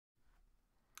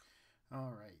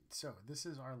All right, so this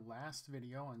is our last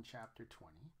video on chapter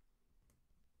 20.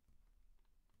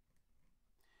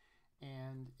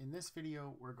 And in this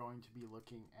video, we're going to be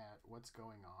looking at what's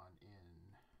going on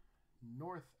in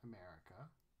North America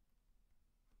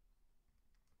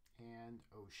and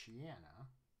Oceania,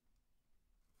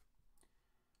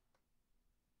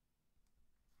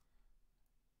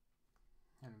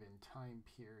 kind of in time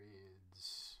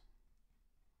periods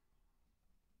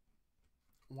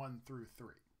 1 through 3.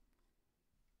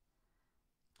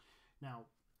 Now,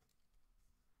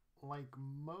 like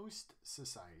most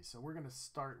societies, so we're going to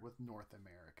start with North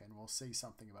America, and we'll say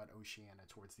something about Oceania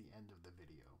towards the end of the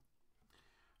video.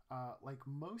 Like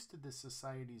most of the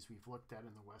societies we've looked at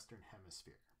in the Western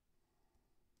Hemisphere,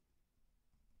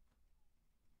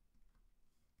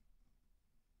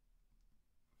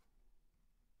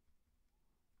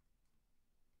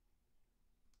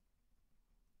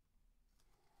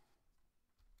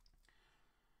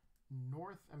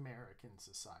 North American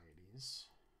societies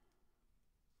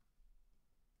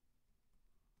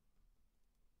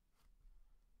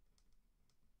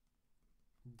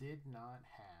did not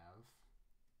have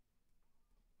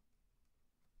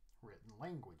written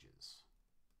languages.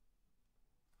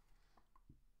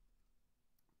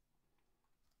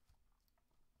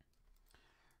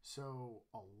 So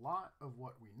a lot of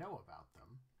what we know about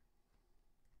them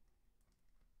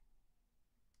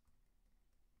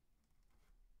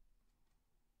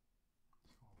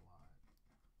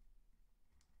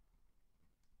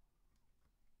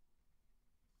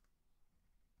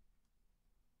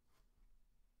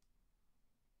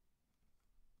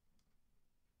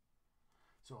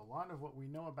So a lot of what we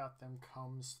know about them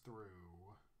comes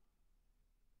through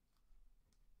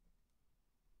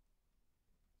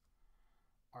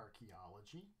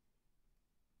archaeology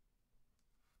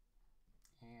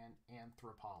and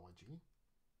anthropology.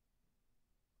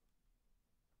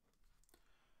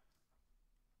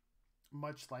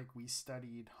 Much like we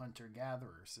studied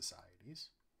hunter-gatherer societies,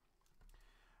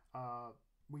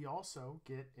 we also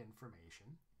get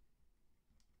information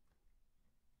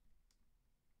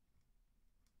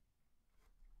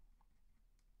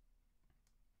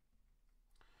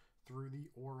through the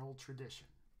oral tradition.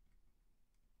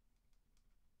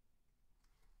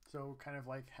 So kind of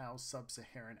like how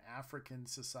sub-Saharan African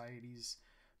societies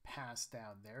pass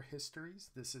down their histories,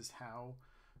 this is how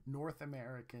North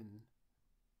American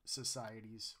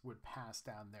societies would pass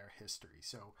down their history.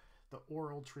 So the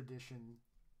oral tradition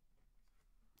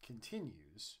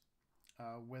continues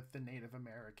with the Native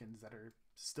Americans that are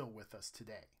still with us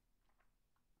today.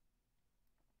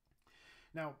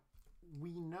 Now,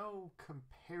 we know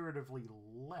comparatively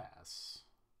less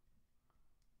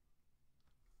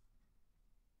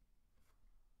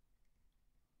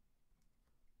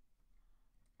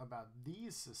about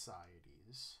these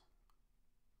societies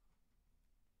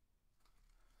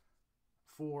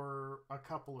for a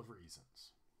couple of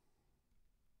reasons.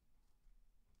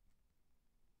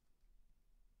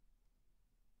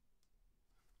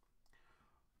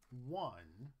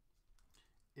 One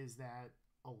is that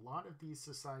a lot of these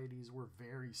societies were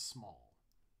very small.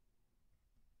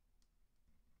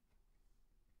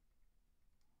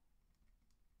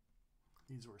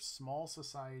 These were small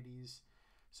societies,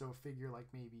 so figure like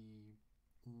maybe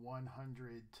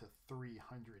 100 to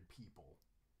 300 people.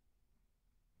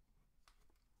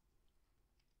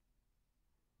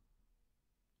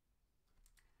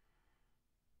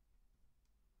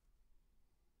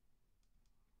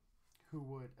 Who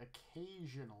would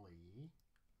occasionally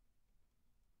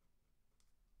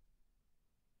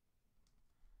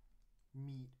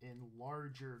meet in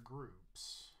larger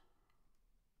groups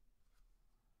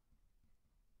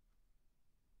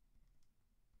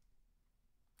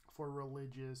for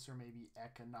religious or maybe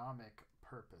economic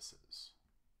purposes.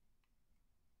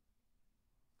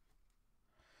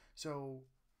 So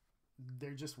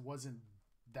there just wasn't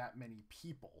that many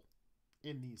people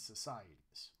in these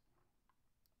societies.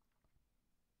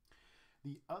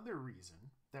 The other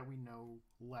reason that we know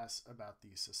less about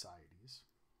these societies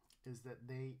is that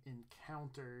they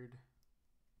encountered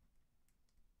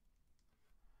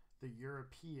the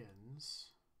Europeans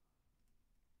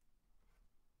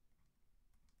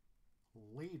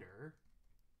later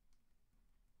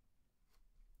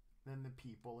than the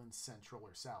people in Central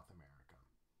or South America.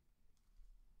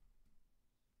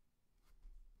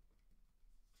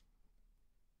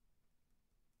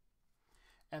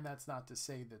 And that's not to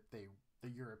say that the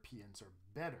Europeans are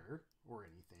better or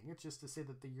anything. It's just to say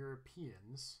that the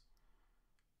Europeans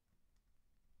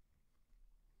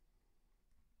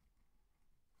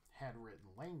had written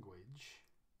language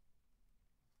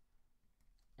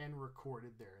and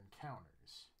recorded their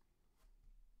encounters.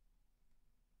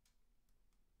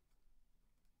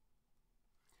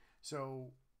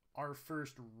 So our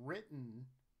first written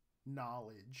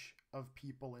knowledge of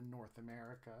people in North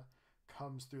America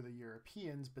comes through the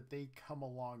Europeans, but they come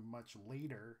along much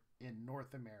later in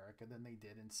North America than they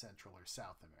did in Central or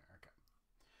South America.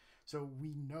 So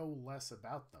we know less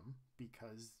about them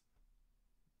because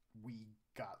we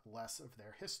got less of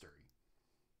their history.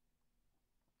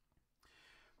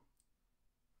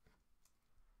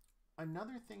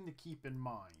 Another thing to keep in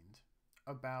mind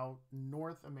about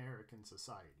North American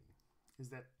society is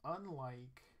that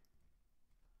unlike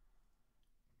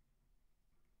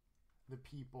the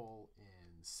people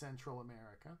in Central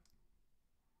America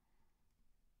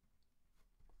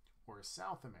or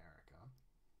South America,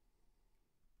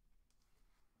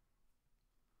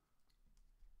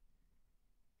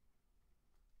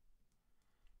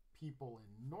 people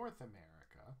in North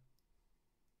America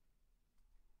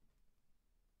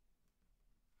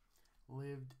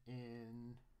lived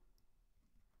in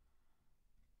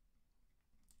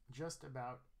just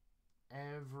about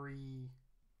every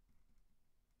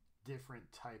different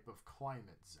type of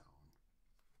climate zone.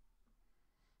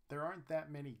 There aren't that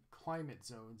many climate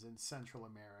zones in Central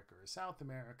America or South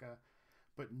America,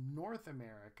 but North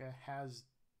America has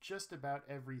just about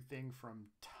everything from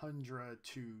tundra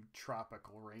to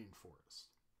tropical rainforest.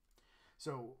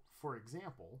 So, for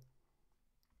example,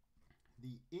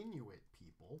 the Inuit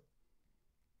people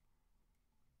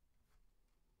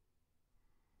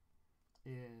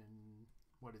in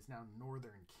what is now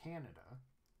northern Canada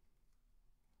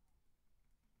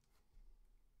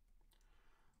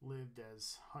lived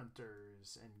as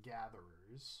hunters and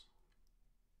gatherers,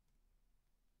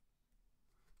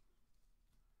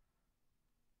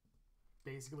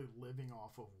 basically living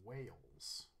off of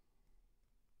whales.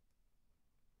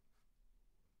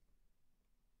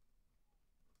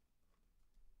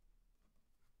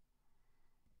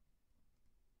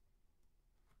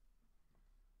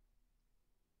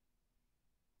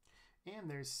 And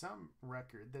there's some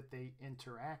record that they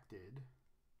interacted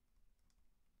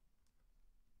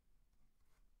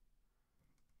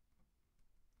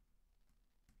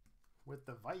with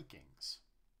the Vikings.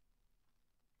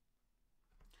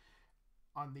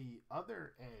 On the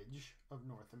other edge of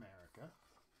North America,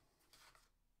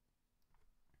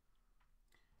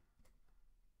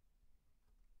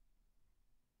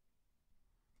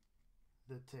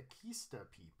 the Tequista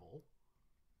people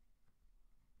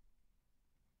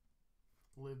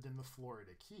lived in the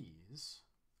Florida Keys,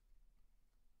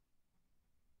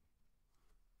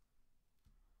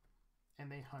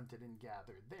 and they hunted and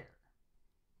gathered there.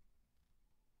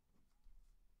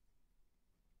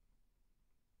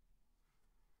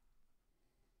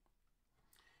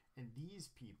 And these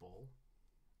people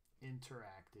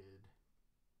interacted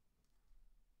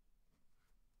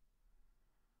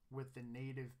with the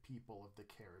native people of the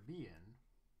Caribbean,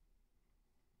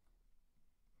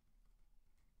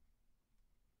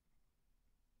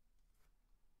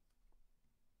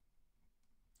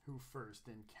 who first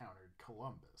encountered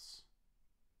Columbus.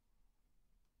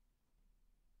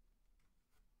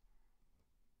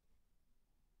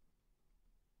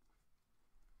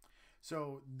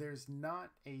 So there's not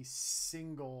a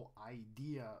single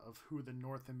idea of who the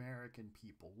North American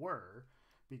people were,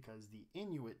 because the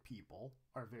Inuit people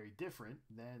are very different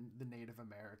than the Native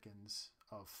Americans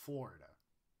of Florida.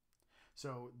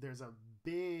 So there's a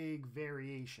big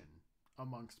variation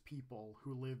amongst people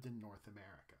who lived in North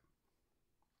America.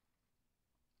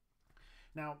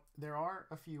 Now, there are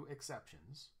a few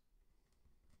exceptions,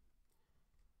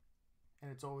 and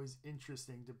it's always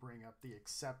interesting to bring up the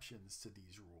exceptions to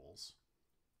these rules.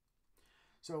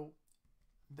 So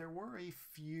there were a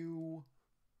few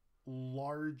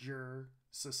larger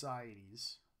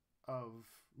societies of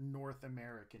North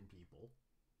American people.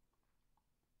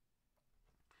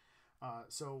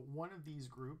 So one of these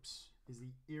groups is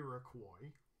the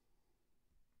Iroquois.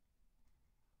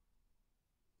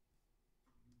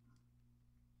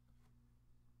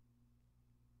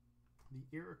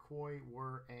 The Iroquois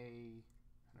were a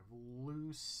kind of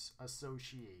loose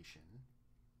association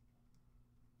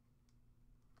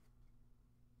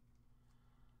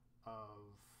of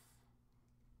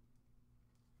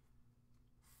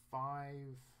 5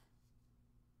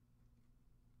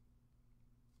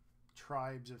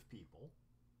 tribes of people,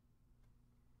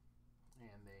 and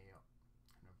they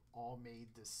kind of all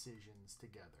made decisions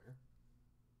together.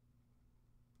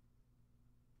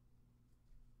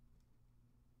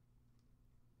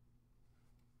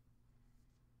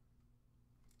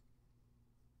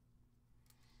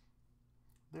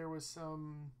 There was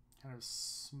some kind of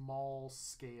small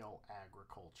scale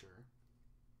agriculture.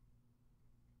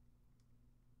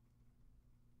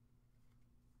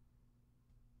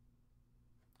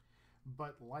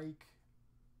 But like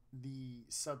the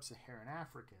sub-Saharan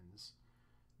Africans,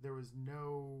 there was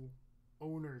no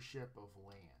ownership of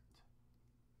land.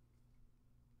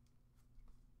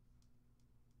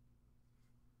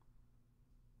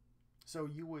 So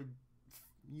you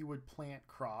would plant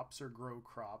crops or grow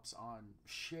crops on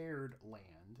shared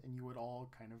land, and you would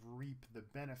all kind of reap the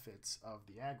benefits of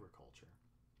the agriculture.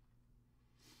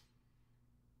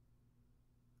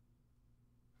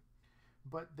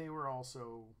 But they were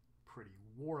also pretty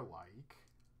warlike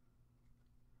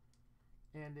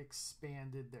and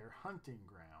expanded their hunting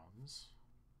grounds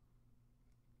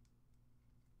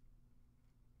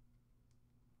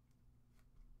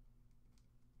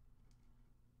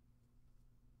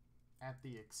at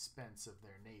the expense of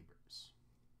their neighbors.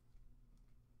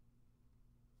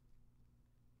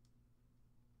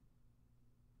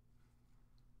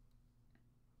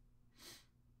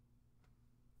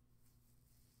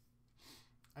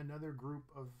 Another group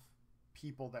of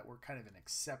people that were kind of an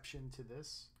exception to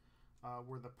this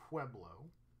were the Pueblo.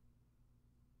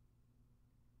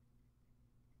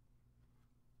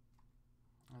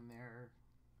 And they're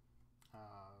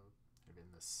in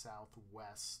the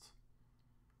southwest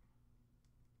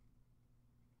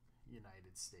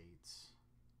United States.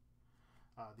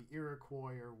 The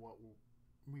Iroquois are what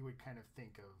we would kind of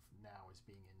think of now as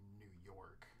being in New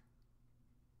York.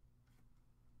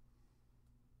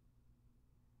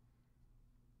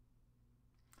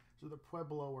 So the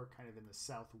Pueblo are kind of in the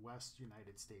southwest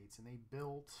United States, and they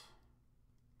built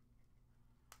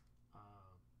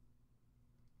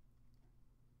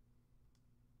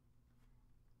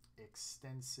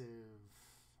extensive,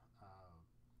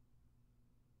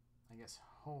 I guess,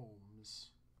 homes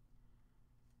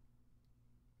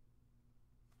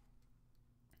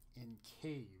in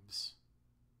caves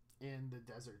in the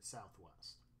desert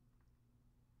southwest.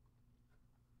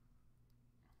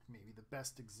 Maybe the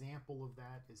best example of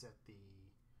that is at the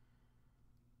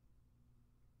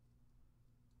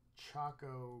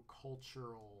Chaco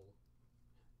Cultural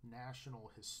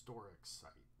National Historic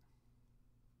Site.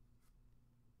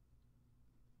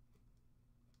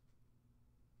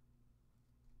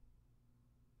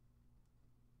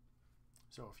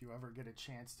 So if you ever get a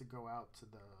chance to go out to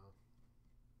the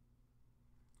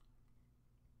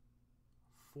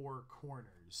Four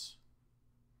Corners,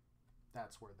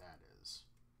 that's where that is.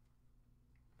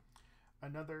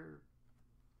 Another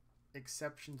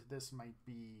exception to this might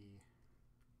be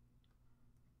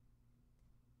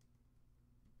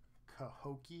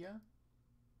Cahokia.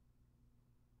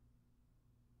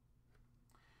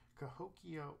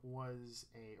 Cahokia was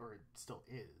or it still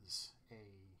is, a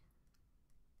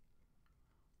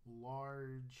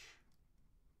large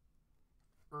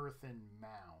earthen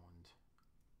mound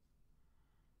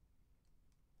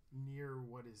near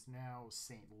what is now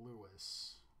St.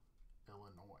 Louis,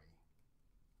 Illinois.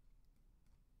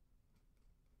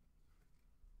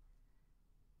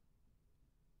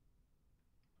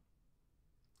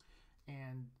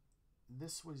 And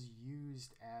this was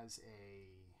used as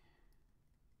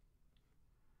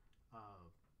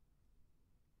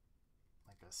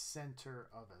like a center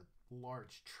of a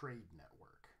large trade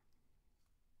network.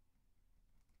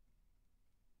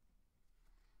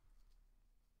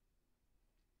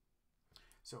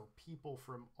 So people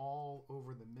from all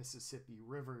over the Mississippi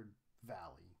River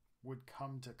Valley would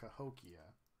come to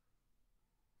Cahokia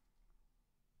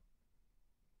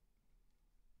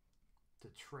to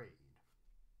trade.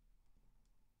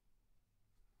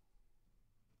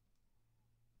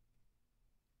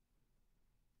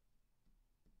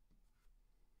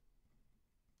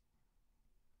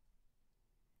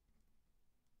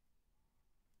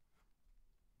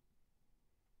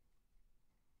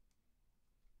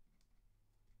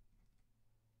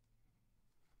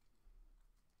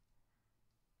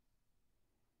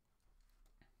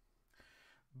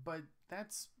 But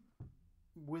that's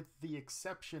with the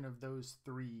exception of those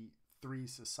three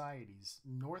societies.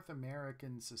 North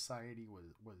American society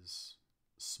was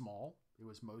small. It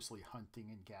was mostly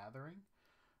hunting and gathering.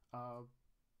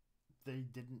 They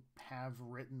didn't have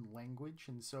written language,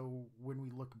 and so when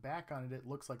we look back on it, it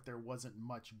looks like there wasn't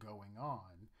much going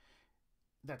on.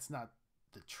 That's not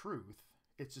the truth.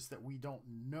 It's just that we don't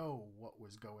know what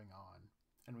was going on,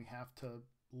 and we have to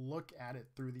look at it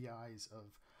through the eyes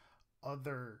of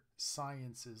other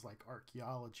sciences like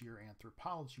archaeology or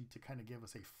anthropology to kind of give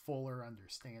us a fuller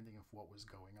understanding of what was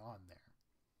going on there.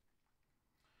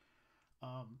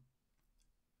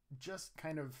 Just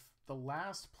kind of the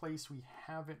last place we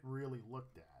haven't really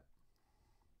looked at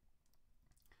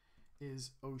is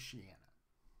Oceania.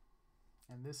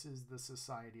 And this is the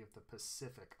Society of the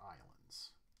Pacific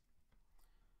Islands.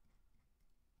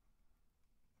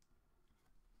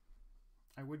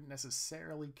 I wouldn't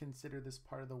necessarily consider this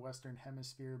part of the Western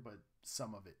Hemisphere, but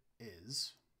some of it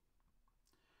is.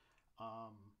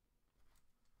 Um,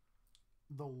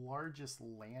 the largest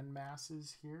land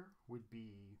masses here would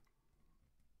be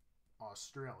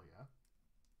Australia.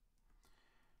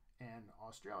 And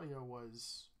Australia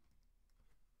was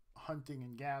hunting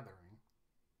and gathering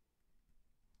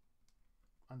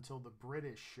until the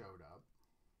British showed up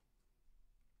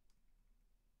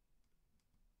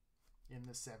in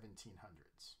the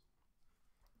 1700s.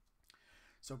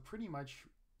 So pretty much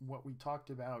what we talked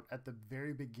about at the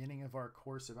very beginning of our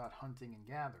course about hunting and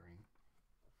gathering,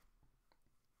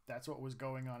 that's what was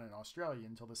going on in Australia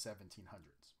until the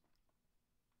 1700s.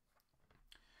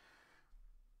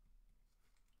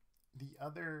 The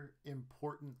other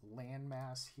important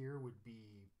landmass here would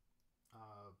be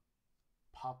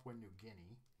Papua New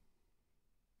Guinea.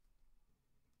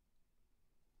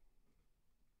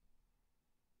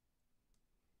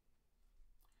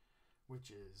 Which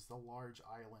is the large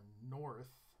island north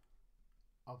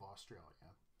of Australia.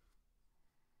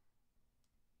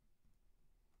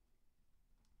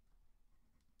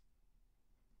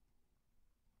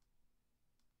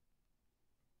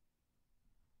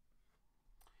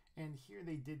 And here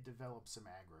they did develop some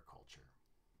agriculture.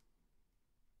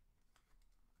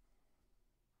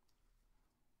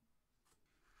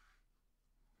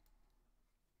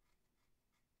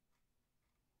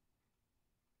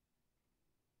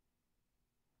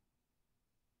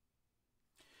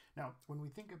 Now, when we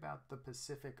think about the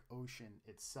Pacific Ocean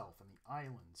itself and the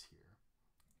islands here,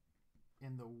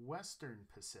 in the Western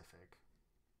Pacific,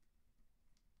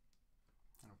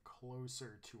 kind of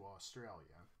closer to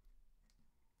Australia,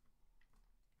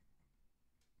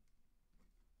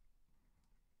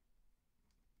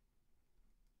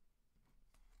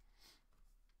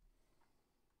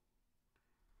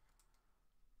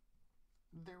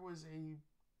 there was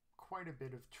quite a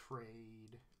bit of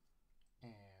trade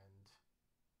and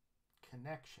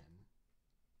connection,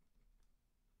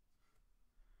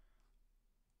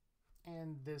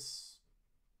 and this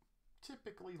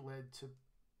typically led to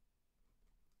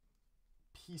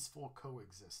peaceful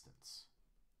coexistence.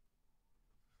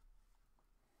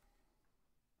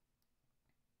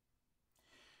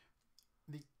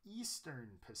 The Eastern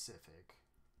Pacific,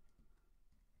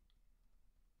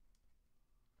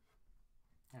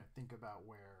 and think about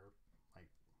where like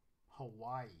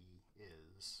Hawaii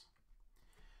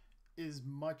is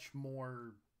much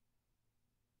more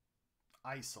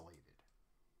isolated.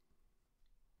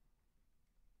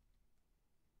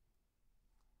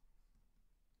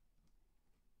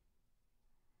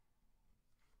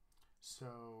 So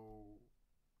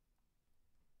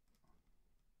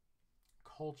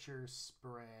culture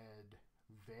spread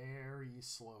very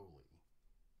slowly.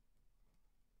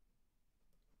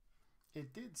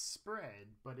 It did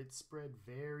spread, but it spread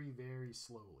very, very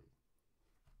slowly.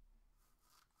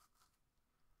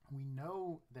 We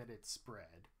know that it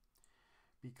spread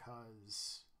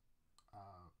because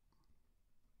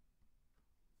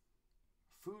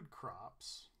food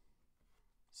crops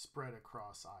spread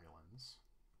across islands.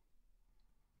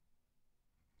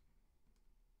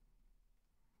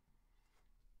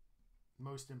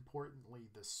 Most importantly,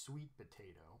 the sweet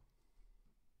potato,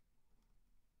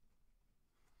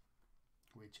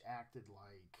 which acted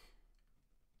like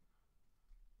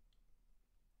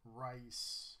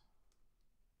rice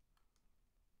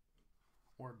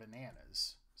or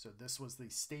bananas. So this was the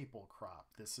staple crop.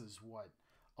 This is what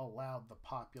allowed the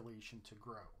population to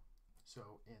grow.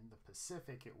 So in the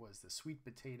Pacific, it was the sweet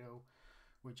potato,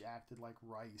 which acted like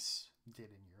rice did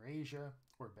in Eurasia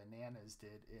or bananas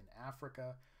did in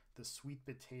Africa. The sweet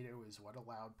potato is what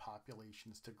allowed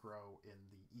populations to grow in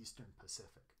the Eastern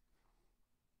Pacific.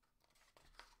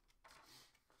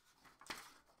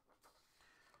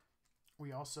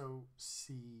 We also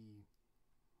see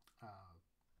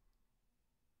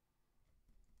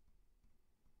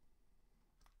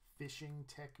fishing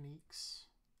techniques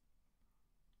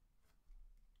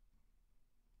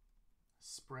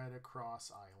spread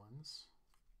across islands,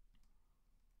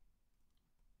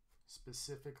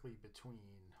 specifically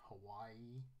between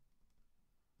Hawaii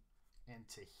and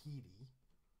Tahiti.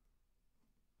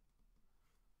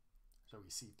 So we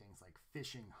see things like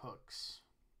fishing hooks,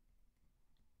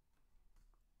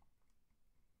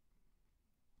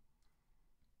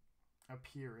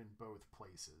 appear in both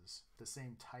places, the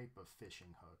same type of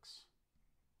fishing hooks.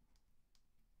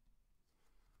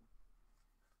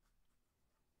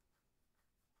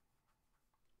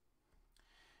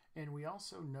 And we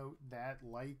also note that,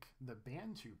 like the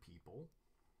Bantu people,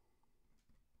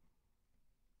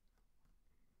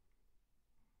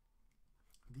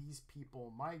 these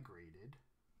people migrated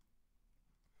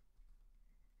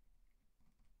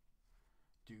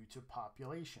due to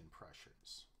population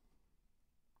pressures.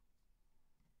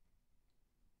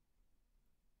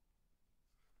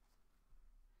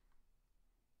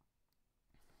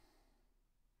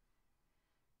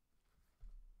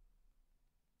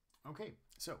 Okay,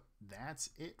 so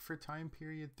that's it for time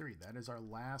period 3. That is our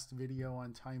last video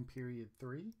on time period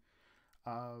 3.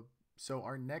 So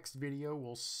our next video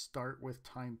will start with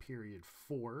time period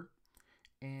 4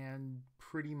 and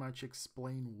pretty much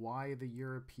explain why the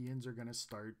Europeans are going to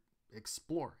start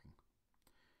exploring,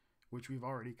 which we've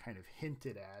already kind of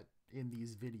hinted at in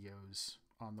these videos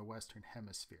on the Western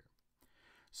Hemisphere.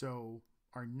 So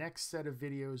our next set of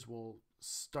videos will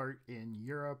start in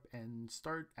Europe and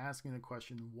start asking the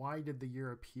question, why did the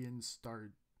Europeans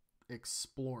start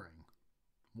exploring?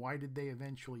 Why did they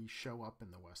eventually show up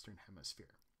in the Western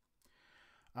Hemisphere?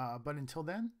 But until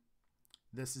then,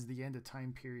 this is the end of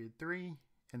time period 3,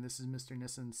 and this is Mr.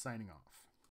 Nissen signing off.